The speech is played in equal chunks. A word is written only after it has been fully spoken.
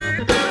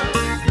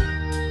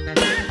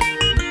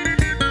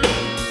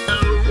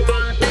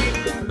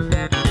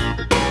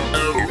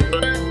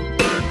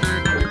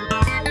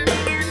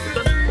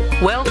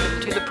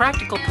Welcome to the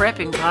Practical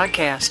Prepping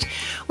Podcast.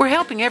 We're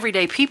helping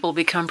everyday people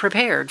become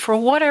prepared for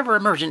whatever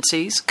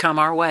emergencies come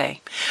our way.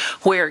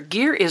 Where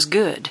gear is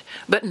good,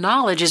 but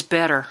knowledge is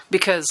better,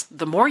 because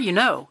the more you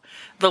know,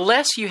 the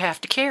less you have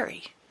to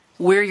carry.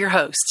 We're your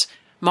hosts,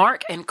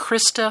 Mark and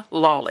Krista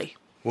Lawley.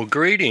 Well,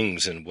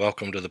 greetings and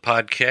welcome to the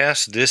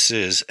podcast. This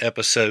is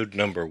episode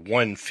number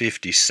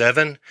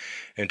 157,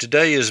 and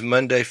today is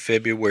Monday,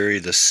 February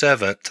the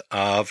 7th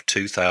of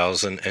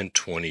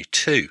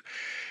 2022.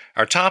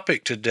 Our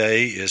topic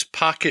today is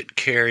pocket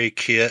carry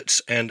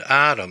kits and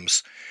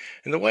items.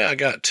 And the way I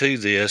got to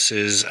this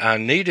is I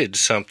needed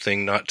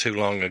something not too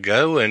long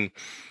ago, and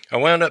I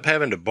wound up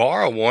having to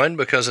borrow one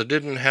because I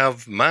didn't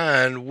have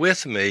mine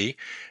with me,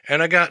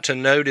 and I got to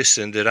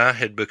noticing that I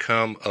had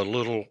become a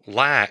little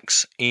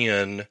lax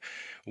in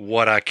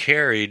what I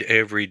carried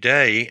every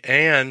day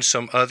and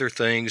some other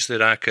things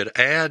that I could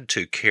add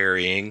to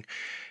carrying,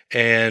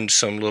 and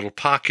some little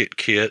pocket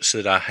kits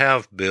that I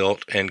have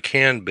built and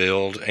can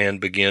build and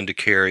begin to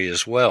carry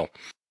as well.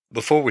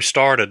 Before we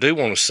start, I do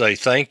want to say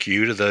thank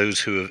you to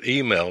those who have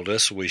emailed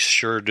us. We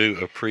sure do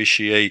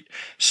appreciate.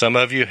 Some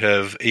of you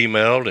have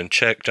emailed and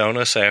checked on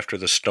us after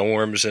the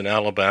storms in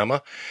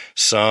Alabama.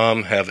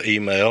 Some have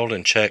emailed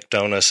and checked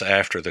on us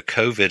after the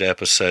COVID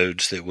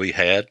episodes that we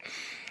had.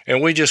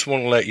 And we just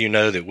want to let you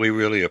know that we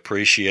really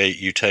appreciate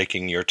you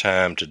taking your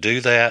time to do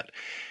that,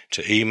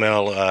 to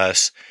email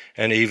us,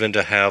 and even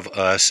to have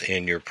us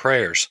in your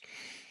prayers.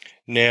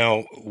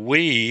 Now,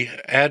 we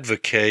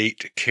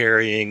advocate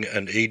carrying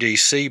an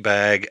EDC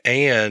bag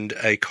and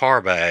a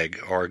car bag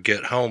or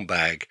get home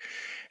bag.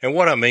 And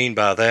what I mean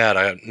by that,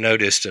 I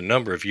noticed a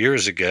number of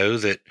years ago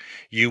that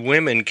you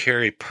women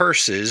carry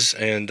purses,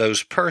 and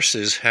those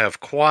purses have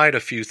quite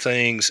a few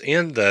things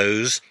in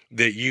those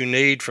that you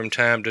need from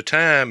time to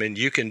time, and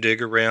you can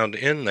dig around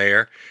in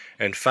there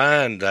and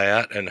find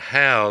that and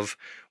have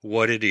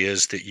what it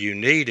is that you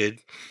needed.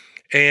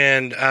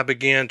 And I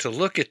began to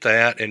look at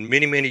that, and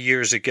many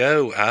years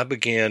ago, I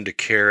began to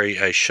carry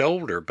a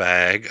shoulder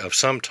bag of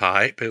some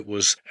type. It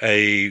was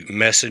a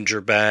messenger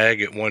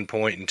bag at one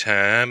point in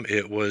time.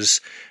 It was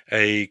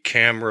a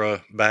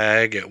camera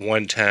bag at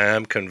one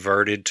time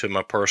converted to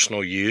my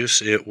personal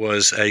use. It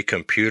was a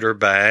computer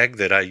bag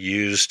that I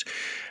used.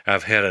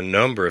 I've had a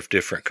number of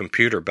different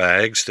computer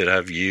bags that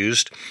I've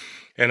used,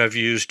 and I've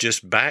used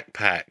just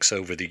backpacks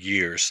over the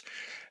years.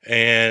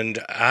 And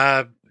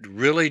I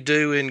really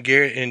do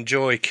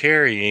enjoy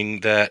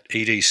carrying that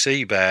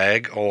EDC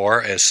bag,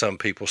 or as some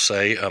people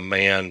say, a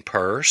man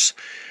purse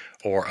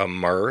or a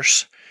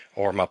merce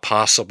or my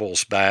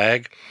possibles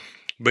bag.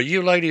 But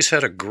you ladies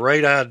had a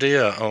great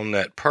idea on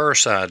that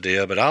purse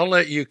idea, but I'll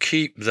let you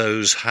keep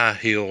those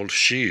high-heeled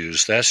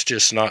shoes. That's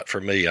just not for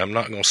me. I'm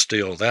not going to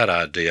steal that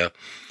idea.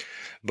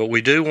 But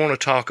we do want to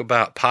talk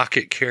about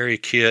pocket carry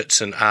kits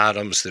and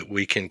items that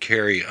we can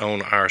carry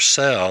on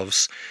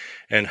ourselves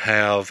and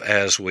have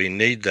as we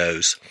need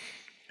those.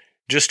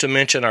 Just to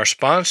mention our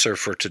sponsor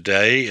for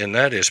today, and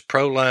that is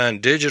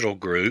Proline Digital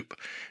Group.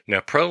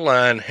 Now,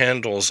 Proline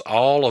handles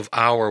all of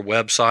our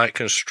website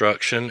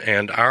construction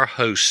and our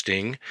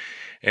hosting,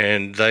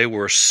 and they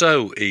were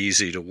so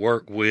easy to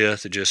work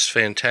with, just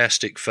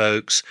fantastic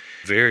folks,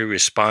 very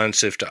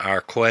responsive to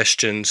our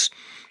questions,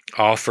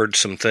 offered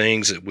some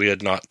things that we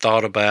had not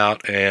thought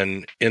about,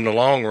 and in the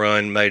long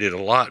run made it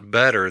a lot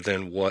better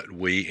than what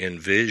we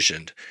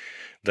envisioned.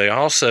 They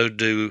also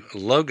do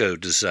logo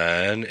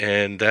design,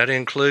 and that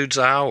includes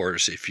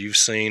ours. If you've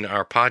seen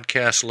our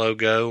podcast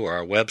logo or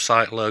our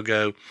website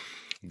logo,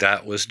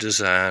 that was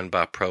designed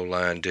by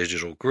Proline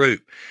Digital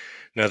Group.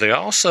 Now, they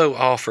also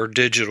offer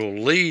digital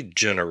lead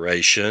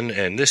generation,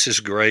 and this is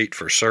great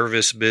for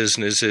service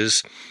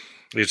businesses.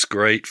 It's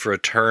great for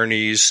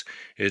attorneys.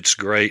 It's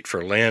great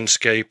for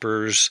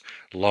landscapers,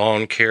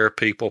 lawn care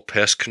people,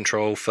 pest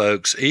control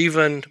folks,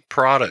 even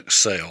product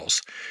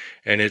sales.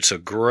 And it's a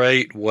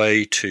great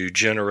way to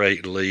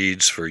generate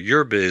leads for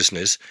your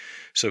business.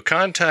 So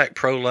contact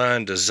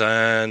Proline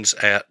Designs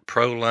at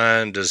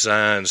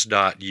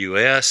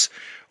prolinedesigns.us,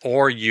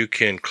 or you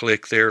can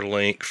click their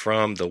link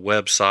from the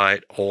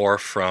website or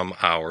from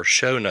our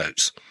show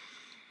notes.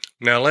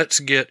 Now let's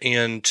get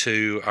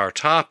into our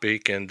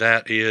topic, and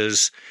that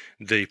is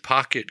the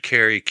pocket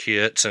carry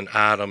kits and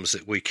items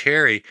that we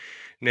carry.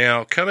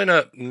 Now, coming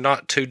up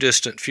not too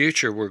distant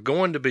future, we're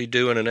going to be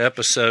doing an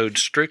episode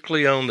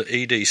strictly on the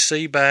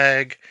EDC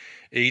bag,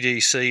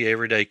 EDC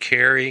everyday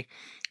carry,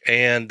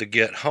 and the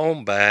get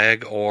home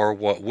bag, or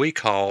what we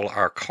call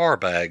our car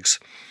bags.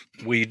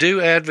 We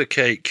do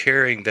advocate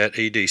carrying that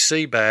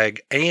EDC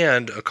bag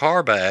and a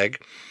car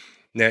bag.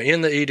 Now, in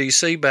the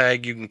EDC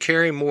bag, you can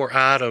carry more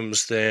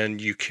items than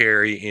you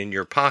carry in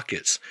your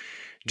pockets.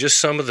 Just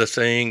some of the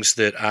things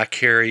that I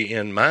carry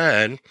in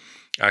mine.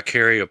 I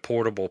carry a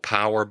portable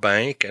power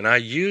bank, and I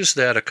used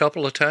that a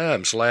couple of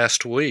times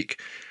last week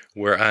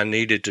where I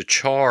needed to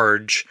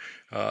charge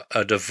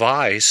a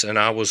device and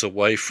I was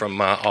away from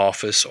my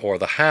office or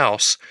the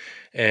house,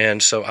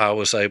 And so I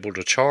was able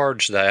to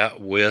charge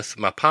that with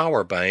my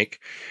power bank.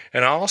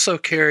 And I also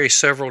carry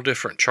several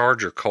different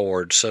charger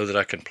cords so that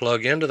I can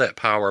plug into that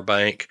power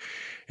bank.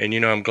 And,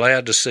 I'm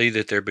glad to see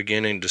that they're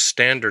beginning to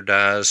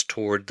standardize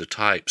toward the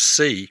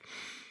Type-C,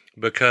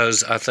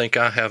 because I think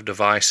I have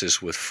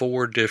devices with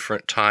 4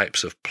 different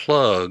types of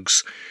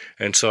plugs,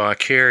 and so I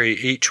carry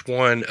each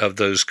one of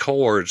those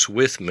cords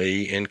with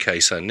me in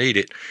case I need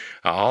it.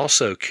 I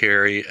also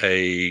carry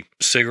a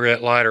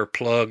cigarette lighter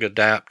plug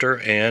adapter,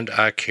 and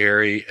I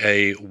carry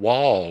a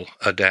wall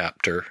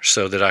adapter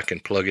so that I can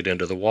plug it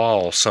into the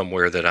wall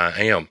somewhere that I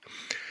am.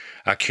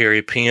 I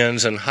carry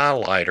pens and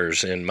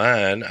highlighters in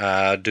mine.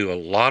 I do a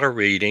lot of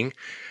reading.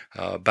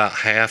 About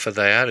half of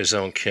that is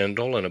on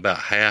Kindle, and about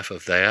half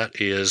of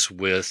that is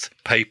with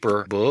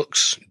paper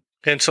books.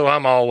 And so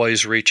I'm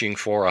always reaching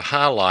for a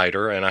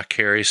highlighter, and I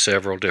carry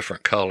several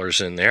different colors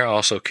in there. I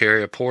also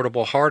carry a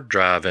portable hard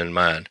drive in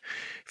mine.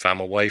 If I'm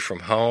away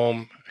from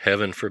home,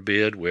 heaven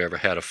forbid we ever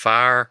had a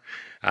fire,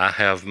 I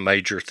have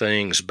major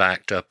things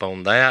backed up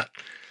on that.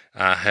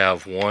 I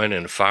have one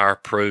in a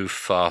fireproof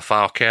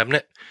file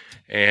cabinet,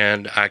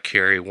 and I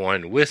carry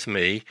one with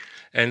me.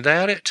 And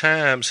that at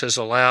times has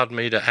allowed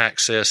me to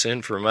access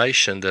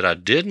information that I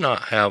did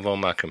not have on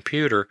my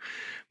computer,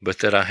 but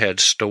that I had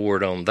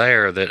stored on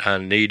there that I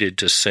needed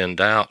to send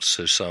out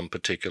to some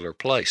particular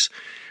place.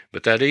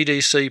 But that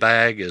EDC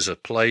bag is a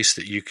place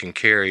that you can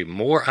carry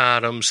more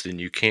items than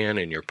you can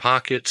in your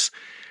pockets.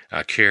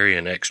 I carry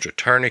an extra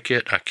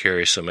tourniquet. I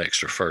carry some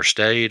extra first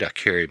aid. I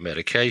carry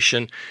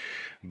medication.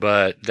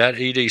 But that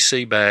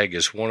EDC bag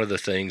is one of the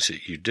things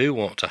that you do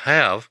want to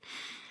have.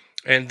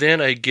 And then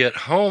a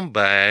get-home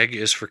bag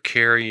is for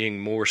carrying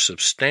more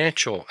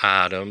substantial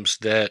items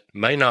that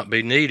may not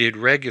be needed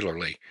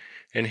regularly.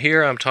 And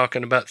here I'm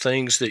talking about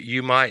things that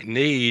you might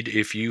need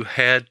if you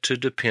had to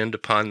depend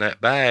upon that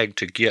bag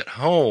to get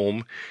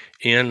home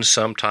in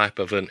some type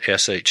of an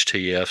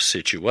SHTF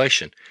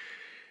situation.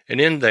 And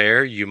in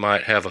there, you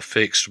might have a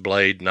fixed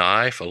blade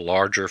knife, a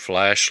larger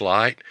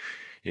flashlight.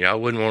 I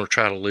wouldn't want to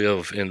try to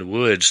live in the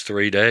woods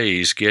 3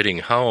 days getting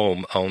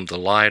home on the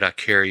light I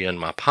carry in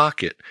my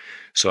pocket.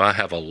 So I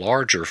have a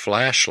larger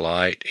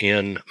flashlight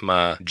in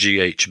my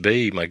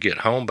GHB, my get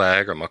home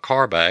bag or my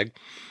car bag.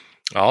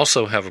 I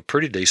also have a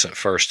pretty decent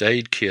first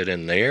aid kit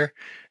in there.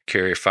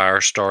 Carry a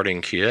fire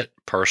starting kit,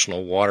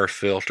 personal water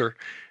filter,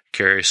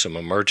 carry some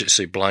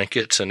emergency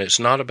blankets, and it's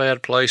not a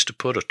bad place to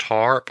put a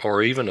tarp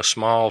or even a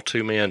small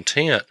 2-man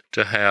tent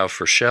to have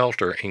for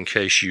shelter in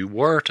case you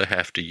were to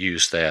have to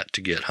use that to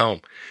get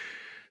home.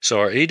 So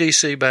our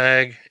EDC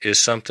bag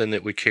is something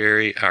that we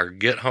carry. Our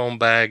get home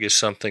bag is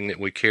something that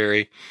we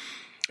carry.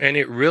 And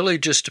it really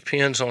just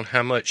depends on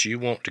how much you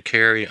want to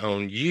carry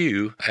on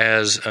you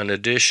as an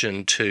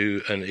addition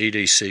to an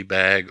EDC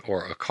bag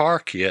or a car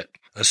kit,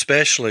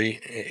 especially,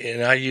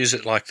 and I use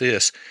it like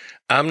this,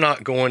 I'm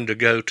not going to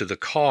go to the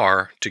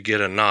car to get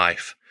a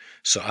knife.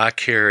 So I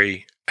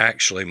carry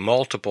actually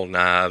multiple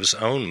knives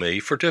on me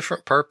for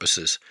different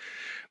purposes.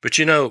 But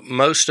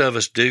most of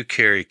us do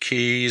carry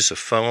keys, a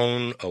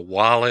phone, a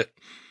wallet.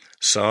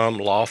 Some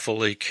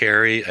lawfully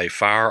carry a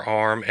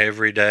firearm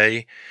every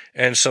day,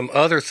 and some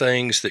other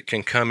things that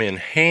can come in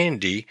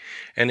handy,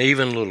 and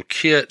even little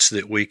kits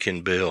that we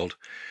can build.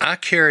 I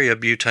carry a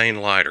butane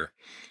lighter.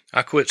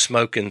 I quit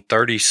smoking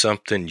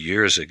 30-something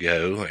years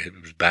ago. It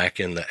was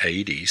back in the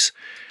 80s,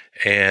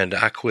 and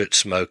I quit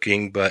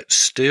smoking, but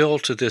still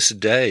to this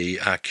day,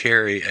 I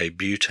carry a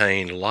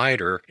butane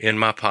lighter in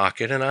my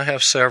pocket, and I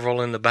have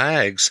several in the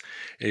bags.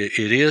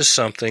 It is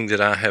something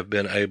that I have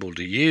been able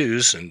to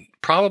use, and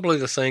probably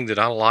the thing that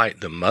I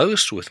light the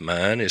most with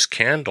mine is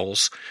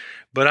candles,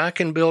 but I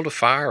can build a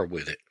fire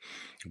with it.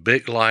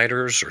 Bic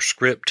lighters or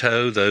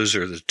Scripto, those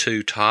are the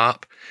 2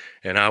 top,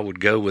 and I would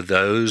go with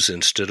those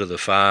instead of the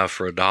 5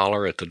 for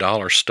 $1 at the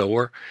dollar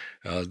store.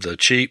 The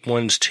cheap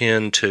ones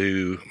tend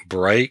to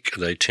break.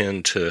 They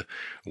tend to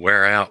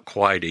wear out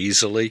quite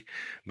easily,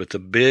 but the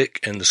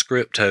Bic and the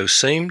Scripto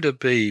seem to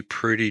be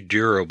pretty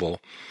durable.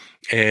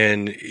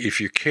 And if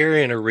you're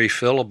carrying a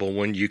refillable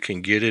one, you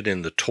can get it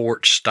in the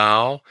torch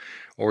style,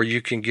 or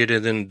you can get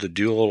it in the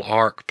dual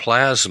arc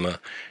plasma.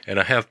 And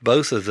I have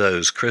both of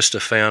those.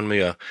 Krista found me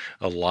a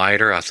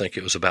lighter. I think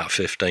it was about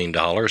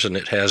 $15, and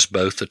it has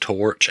both the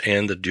torch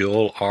and the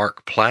dual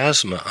arc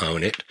plasma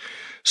on it.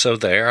 So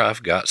there,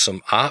 I've got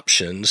some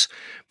options,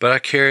 but I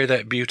carry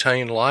that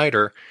butane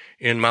lighter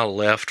in my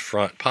left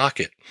front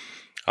pocket.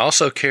 I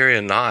also carry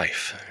a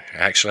knife.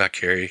 Actually, I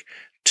carry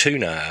 2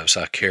 knives.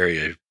 I carry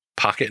a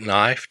pocket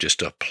knife,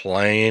 just a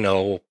plain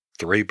old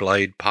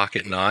 3-blade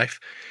pocket knife,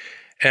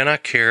 and I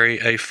carry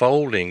a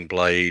folding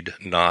blade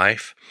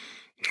knife,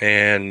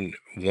 and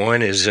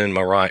one is in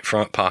my right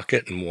front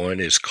pocket and one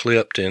is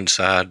clipped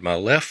inside my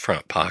left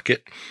front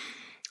pocket.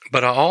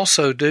 But I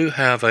also do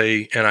have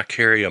and I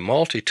carry a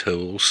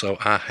multi-tool, so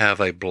I have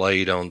a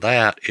blade on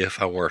that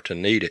if I were to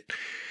need it.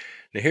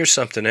 Now here's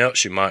something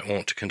else you might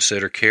want to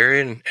consider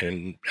carrying,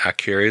 and I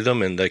carry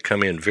them and they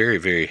come in very,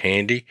 very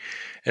handy,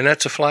 and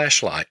that's a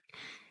flashlight.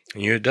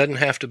 It doesn't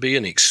have to be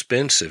an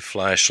expensive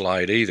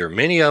flashlight either.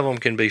 Many of them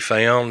can be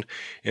found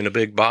in a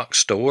big box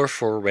store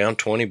for around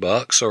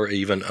 $20 or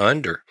even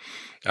under.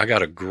 I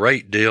got a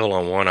great deal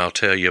on one I'll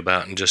tell you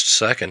about in just a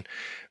second.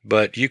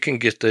 But you can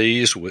get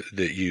these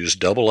that use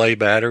AA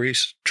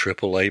batteries,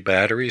 AAA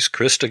batteries.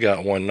 Krista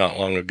got one not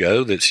long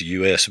ago that's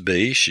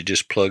USB. She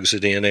just plugs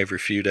it in every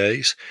few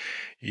days.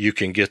 You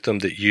can get them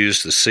that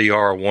use the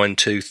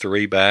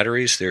CR123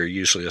 batteries. They're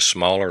usually a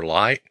smaller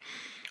light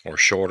or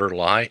shorter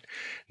light.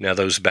 Now,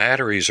 those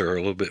batteries are a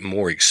little bit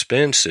more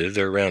expensive.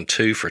 They're around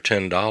 $2 for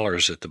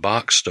 $10 at the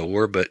box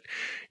store, but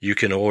you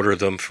can order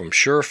them from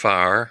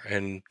Surefire,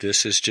 and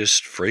this is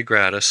just free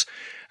gratis.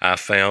 I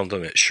found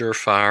them at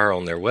Surefire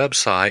on their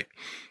website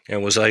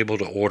and was able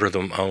to order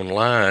them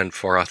online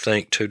for, I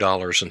think,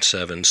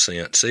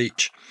 $2.07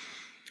 each.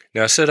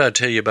 Now, I said I'd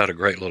tell you about a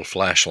great little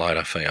flashlight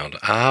I found.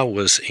 I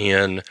was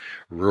in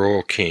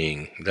Rural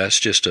King. That's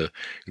just a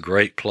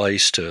great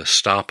place to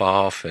stop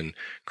off, and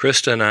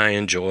Krista and I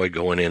enjoy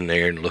going in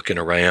there and looking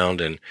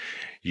around, and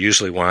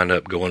usually wind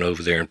up going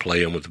over there and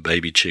playing with the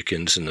baby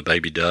chickens and the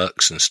baby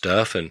ducks and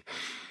stuff. And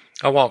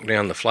I walked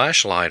down the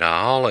flashlight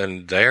aisle,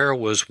 and there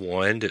was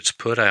one that's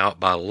put out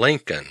by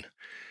Lincoln,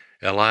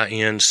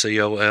 Lincoln,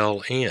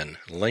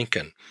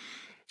 Lincoln.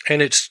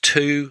 And it's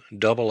 2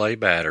 AA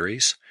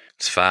batteries.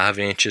 It's 5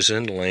 inches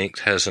in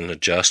length, has an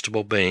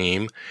adjustable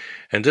beam,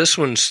 and this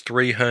one's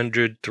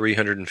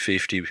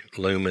 350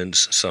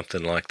 lumens,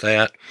 something like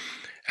that.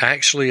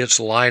 Actually, it's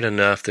light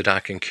enough that I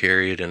can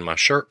carry it in my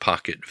shirt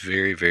pocket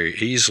very, very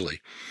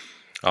easily.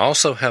 I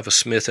also have a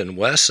Smith &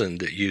 Wesson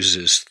that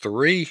uses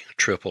 3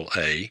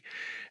 AAA,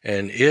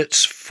 and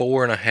it's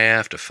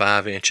 4.5 to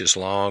 5 inches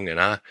long,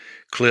 and I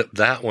clip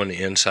that one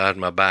inside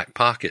my back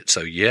pocket.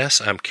 So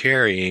yes, I'm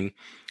carrying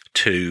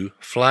 2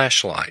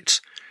 flashlights.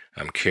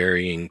 I'm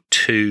carrying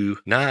 2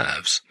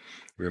 knives.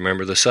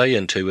 Remember the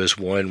saying, 2 is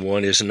 1,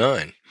 1 is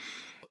none.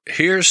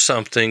 Here's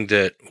something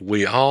that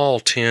we all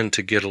tend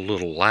to get a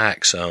little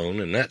lax on,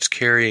 and that's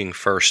carrying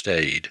first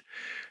aid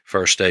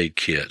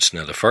kits.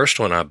 Now, the first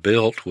one I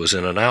built was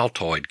in an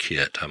Altoid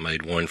kit. I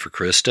made one for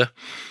Krista,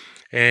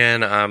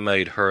 and I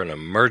made her an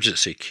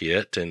emergency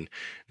kit, and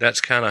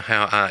that's kind of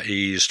how I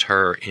eased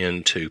her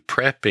into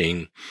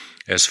prepping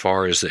as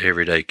far as the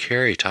everyday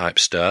carry type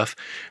stuff.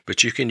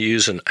 But you can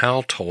use an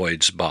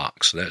Altoids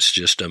box. That's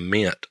just a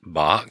mint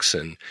box,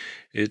 and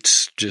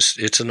it's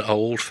an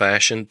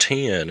old-fashioned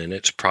tin, and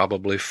it's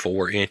probably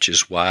 4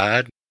 inches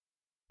wide,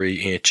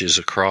 3 inches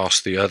across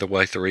the other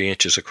way, 3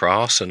 inches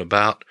across, and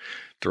about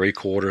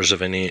 3/4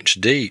 of an inch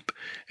deep.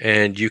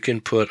 And you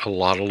can put a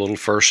lot of little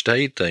first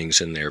aid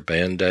things in there.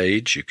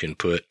 Band-Aids, you can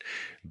put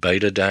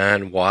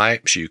betadine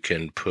wipes, you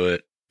can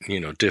put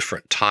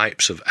different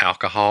types of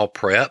alcohol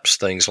preps,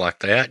 things like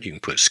that. You can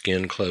put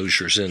skin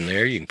closures in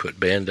there. You can put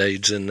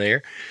Band-Aids in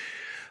there.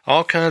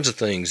 All kinds of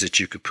things that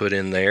you could put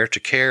in there to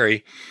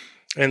carry.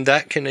 And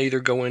that can either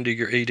go into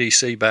your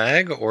EDC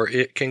bag or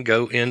it can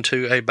go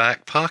into a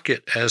back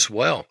pocket as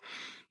well.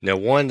 Now,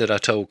 one that I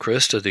told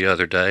Krista the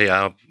other day,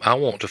 I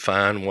want to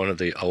find one of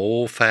the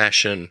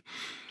old-fashioned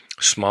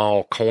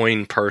small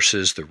coin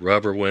purses, the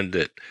rubber one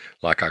that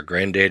like our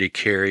granddaddy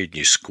carried, and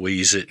you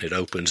squeeze it and it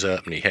opens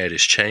up and he had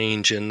his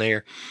change in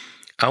there.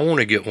 I want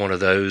to get one of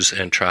those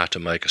and try to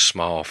make a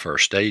small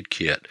first aid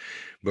kit.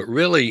 But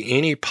really,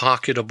 any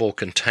pocketable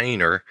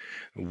container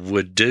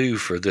would do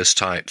for this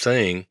type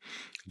thing,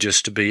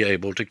 just to be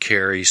able to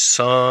carry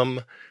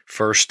some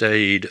first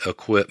aid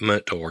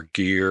equipment or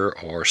gear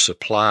or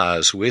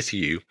supplies with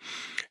you.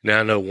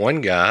 Now, I know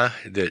one guy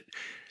that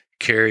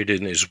carried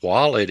in his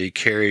wallet, he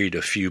carried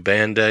a few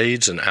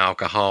Band-Aids, an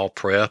alcohol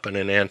prep, and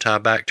an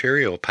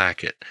antibacterial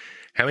packet.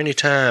 How many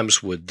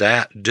times would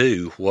that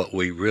do what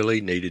we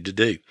really needed to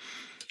do?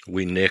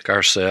 We nick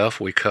ourselves,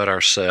 we cut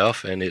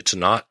ourselves, and it's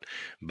not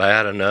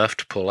bad enough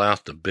to pull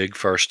out the big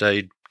first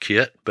aid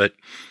kit, but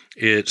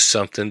it's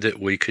something that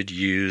we could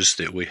use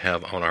that we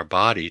have on our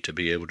body to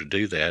be able to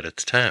do that at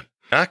the time.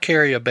 I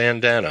carry a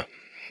bandana.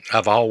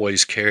 I've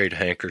always carried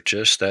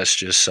handkerchiefs. That's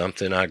just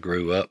something I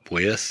grew up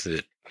with.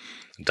 That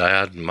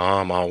Dad and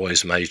Mom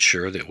always made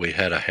sure that we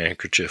had a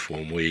handkerchief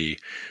when we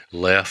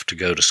left to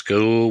go to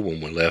school,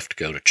 when we left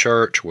to go to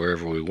church,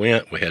 wherever we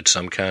went. We had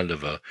some kind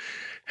of a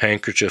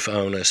handkerchief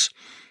on us.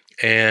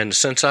 And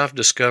since I've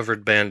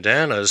discovered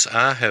bandanas,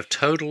 I have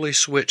totally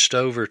switched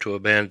over to a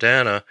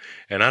bandana,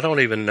 and I don't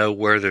even know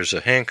where there's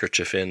a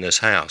handkerchief in this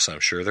house. I'm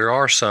sure there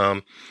are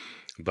some,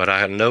 but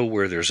I know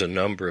where there's a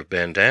number of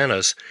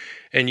bandanas,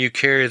 and you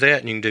carry that,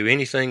 and you can do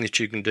anything that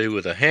you can do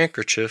with a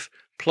handkerchief,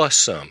 plus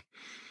some.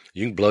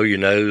 You can blow your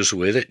nose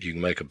with it. You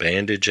can make a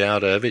bandage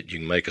out of it. You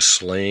can make a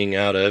sling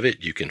out of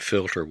it. You can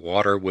filter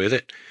water with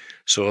it.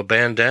 So a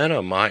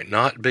bandana might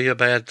not be a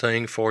bad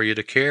thing for you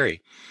to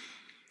carry.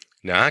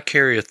 Now, I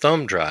carry a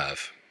thumb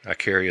drive.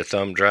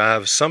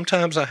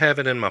 Sometimes I have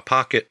it in my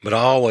pocket, but I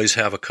always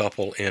have a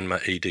couple in my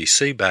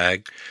EDC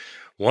bag.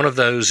 One of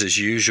those is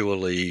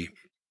usually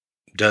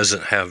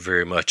doesn't have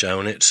very much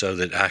on it so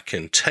that I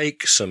can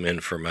take some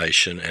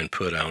information and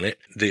put on it.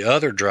 The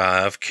other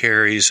drive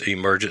carries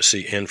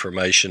emergency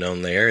information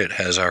on there. It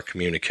has our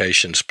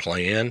communications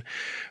plan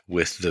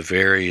with the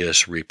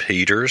various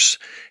repeaters.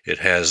 It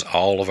has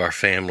all of our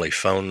family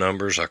phone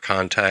numbers, our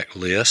contact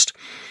list,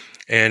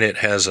 and it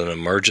has an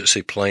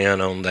emergency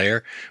plan on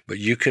there, but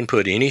you can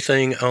put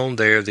anything on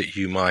there that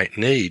you might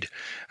need.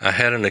 I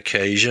had an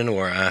occasion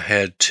where I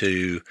had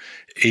to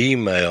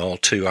email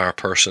to our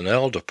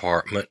personnel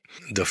department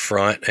the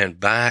front and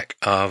back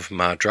of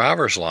my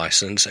driver's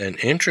license, and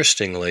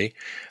interestingly,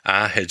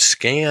 I had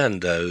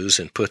scanned those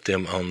and put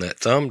them on that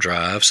thumb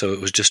drive, so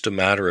it was just a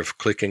matter of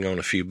clicking on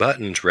a few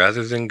buttons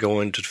rather than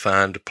going to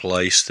find a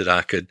place that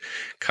I could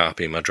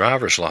copy my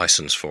driver's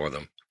license for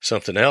them.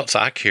 Something else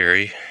I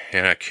carry,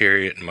 and I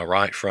carry it in my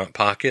right front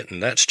pocket,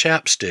 and that's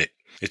chapstick.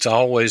 It's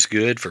always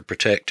good for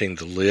protecting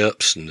the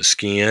lips and the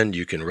skin.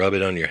 You can rub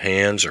it on your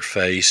hands or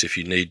face if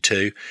you need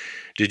to.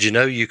 Did you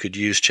know you could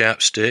use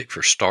chapstick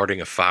for starting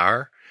a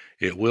fire?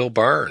 It will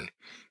burn.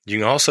 You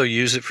can also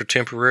use it for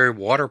temporary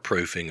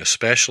waterproofing,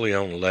 especially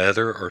on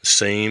leather or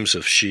seams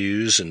of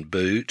shoes and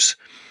boots.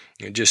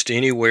 Just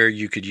anywhere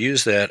you could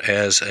use that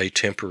as a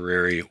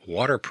temporary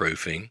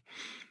waterproofing.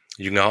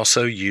 You can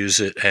also use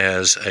it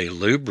as a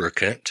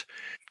lubricant.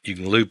 You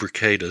can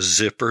lubricate a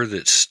zipper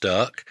that's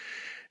stuck.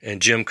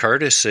 And Jim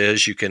Curtis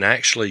says you can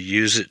actually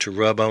use it to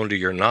rub onto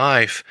your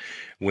knife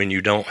when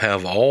you don't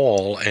have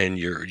oil and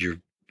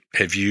you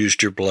have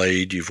used your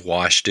blade, you've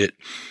washed it,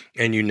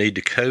 and you need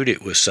to coat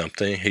it with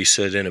something. He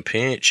said in a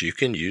pinch you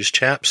can use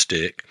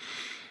chapstick.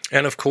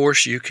 And of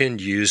course you can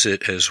use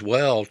it as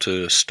well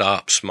to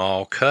stop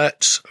small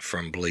cuts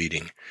from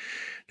bleeding.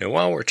 Now,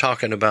 while we're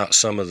talking about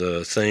some of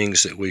the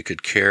things that we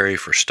could carry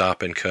for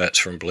stopping cuts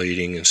from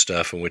bleeding and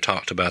stuff, and we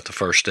talked about the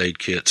first aid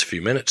kits a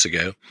few minutes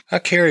ago, I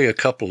carry a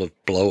couple of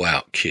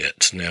blowout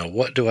kits. Now,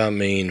 what do I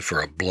mean for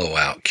a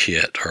blowout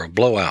kit or a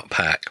blowout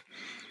pack?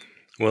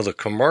 Well, the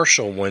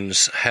commercial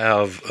ones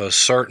have a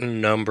certain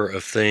number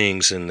of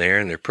things in there,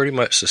 and they're pretty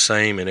much the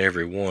same in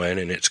every one,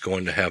 and it's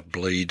going to have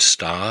bleed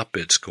stop,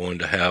 it's going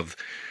to have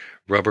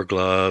rubber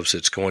gloves,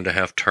 it's going to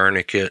have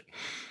tourniquet,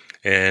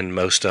 and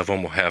most of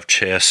them will have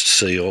chest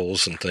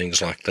seals and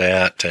things like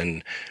that,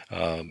 and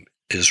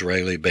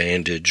Israeli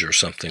bandage or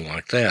something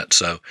like that.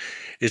 So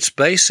it's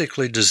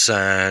basically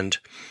designed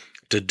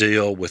to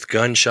deal with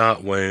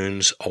gunshot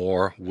wounds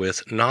or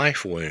with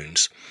knife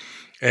wounds.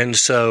 And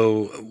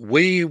so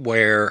we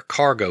wear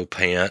cargo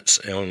pants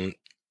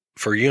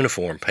for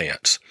uniform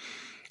pants.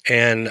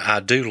 And I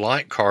do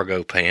like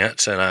cargo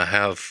pants, and I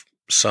have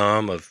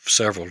some of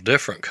several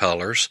different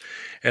colors,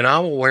 and I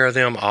will wear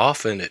them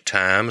often at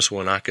times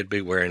when I could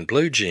be wearing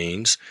blue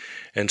jeans.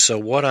 And so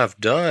what I've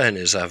done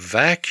is I've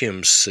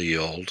vacuum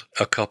sealed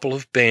a couple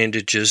of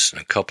bandages,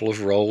 a couple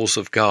of rolls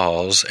of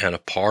gauze, and a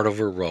part of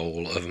a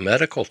roll of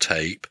medical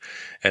tape,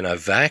 and I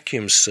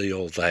vacuum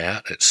seal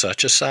that at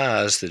such a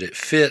size that it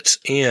fits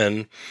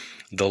in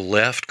the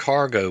left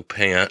cargo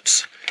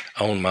pants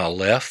on my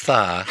left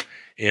thigh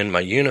in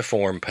my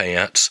uniform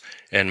pants.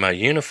 And my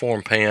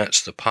uniform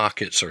pants, the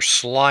pockets are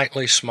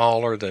slightly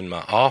smaller than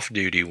my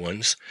off-duty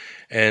ones,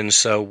 and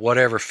so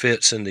whatever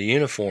fits in the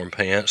uniform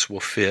pants will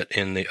fit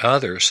in the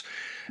others.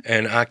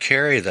 And I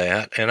carry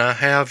that, and I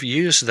have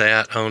used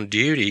that on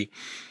duty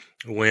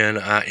when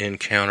I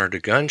encountered a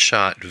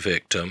gunshot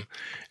victim,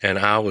 and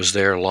I was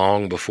there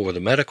long before the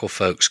medical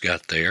folks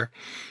got there.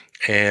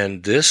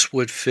 And this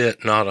would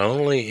fit not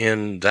only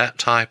in that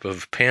type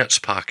of pants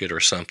pocket or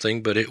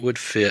something, but it would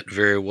fit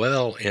very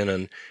well in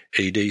an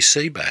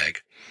EDC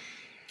bag.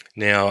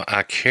 Now,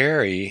 I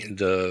carry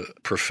the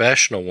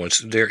professional ones.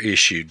 They're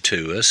issued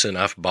to us, and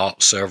I've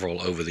bought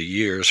several over the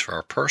years for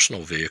our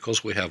personal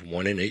vehicles. We have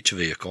one in each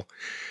vehicle.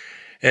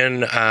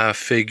 And I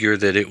figure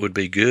that it would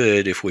be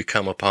good if we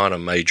come upon a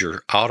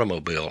major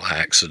automobile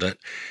accident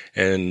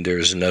and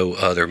there's no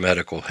other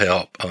medical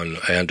help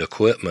and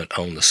equipment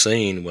on the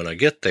scene when I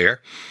get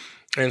there.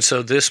 And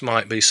so this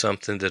might be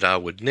something that I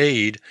would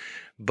need,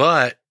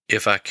 but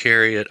if I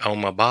carry it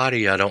on my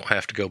body, I don't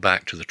have to go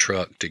back to the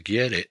truck to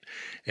get it.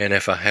 And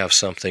if I have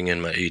something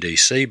in my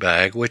EDC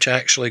bag, which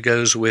actually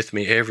goes with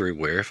me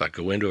everywhere, if I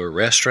go into a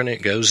restaurant,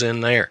 it goes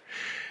in there.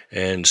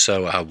 And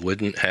so I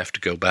wouldn't have to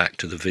go back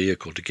to the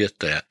vehicle to get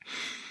that.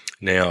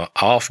 Now,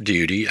 off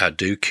duty, I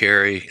do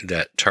carry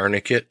that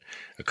tourniquet,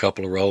 a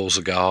couple of rolls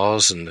of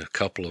gauze, and a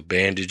couple of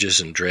bandages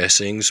and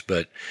dressings,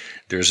 but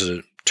there's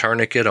a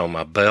tourniquet on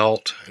my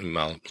belt,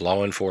 my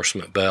law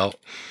enforcement belt.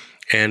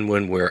 And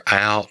when we're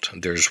out,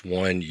 there's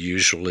one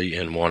usually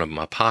in one of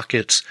my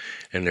pockets,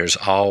 and there's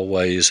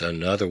always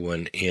another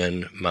one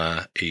in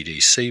my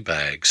EDC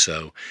bag.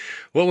 So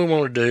what we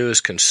want to do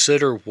is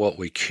consider what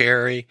we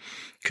carry,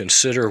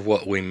 consider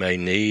what we may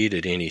need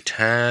at any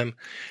time,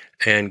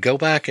 and go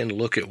back and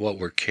look at what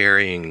we're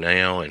carrying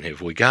now, and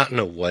have we gotten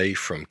away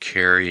from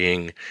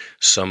carrying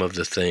some of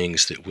the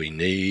things that we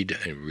need,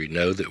 and we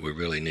know that we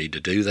really need to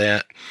do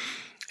that.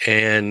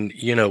 And,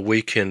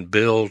 we can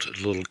build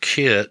little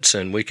kits,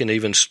 and we can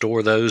even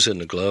store those in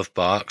the glove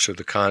box or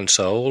the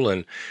console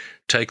and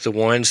take the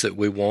ones that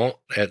we want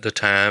at the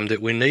time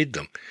that we need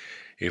them.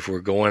 If we're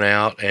going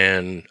out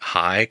and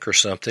hike or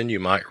something, you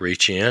might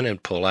reach in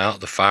and pull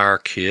out the fire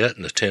kit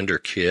and the tinder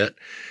kit.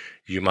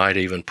 You might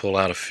even pull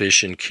out a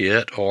fishing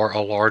kit or a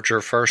larger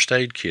first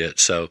aid kit.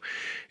 So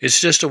it's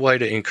just a way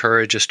to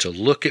encourage us to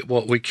look at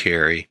what we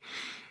carry,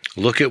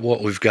 look at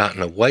what we've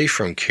gotten away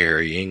from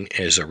carrying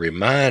as a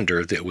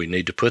reminder that we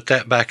need to put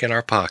that back in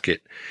our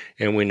pocket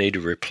and we need to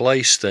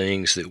replace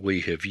things that we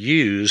have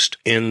used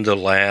in the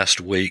last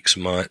weeks,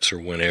 months, or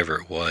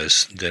whenever it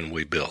was then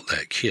we built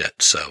that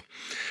kit. So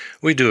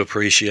we do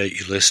appreciate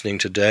you listening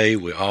today.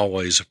 We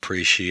always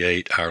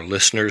appreciate our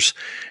listeners,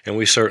 and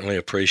we certainly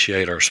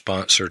appreciate our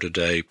sponsor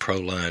today,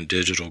 Proline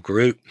Digital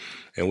Group.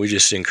 And we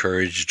just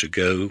encourage you to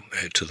go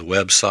to the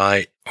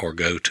website or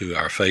go to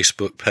our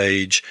Facebook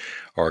page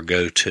or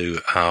go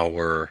to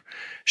our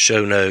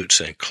show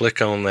notes and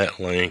click on that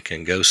link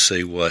and go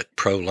see what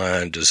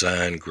Proline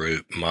Design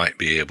Group might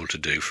be able to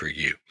do for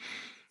you.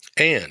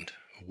 And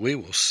we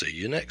will see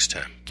you next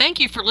time. Thank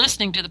you for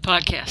listening to the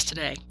podcast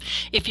today.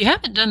 If you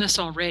haven't done this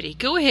already,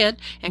 go ahead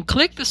and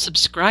click the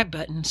subscribe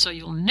button so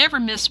you'll never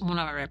miss one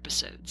of our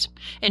episodes,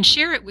 and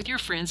share it with your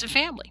friends and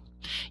family.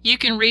 You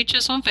can reach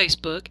us on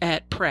Facebook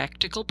at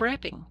Practical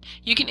Prepping.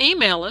 You can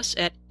email us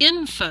at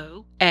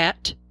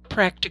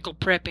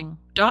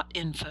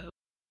info@practicalprepping.info.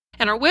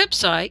 And our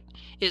website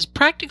is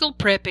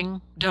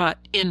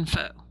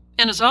practicalprepping.info.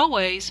 And as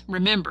always,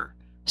 remember,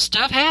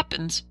 stuff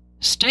happens.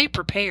 Stay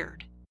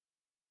prepared.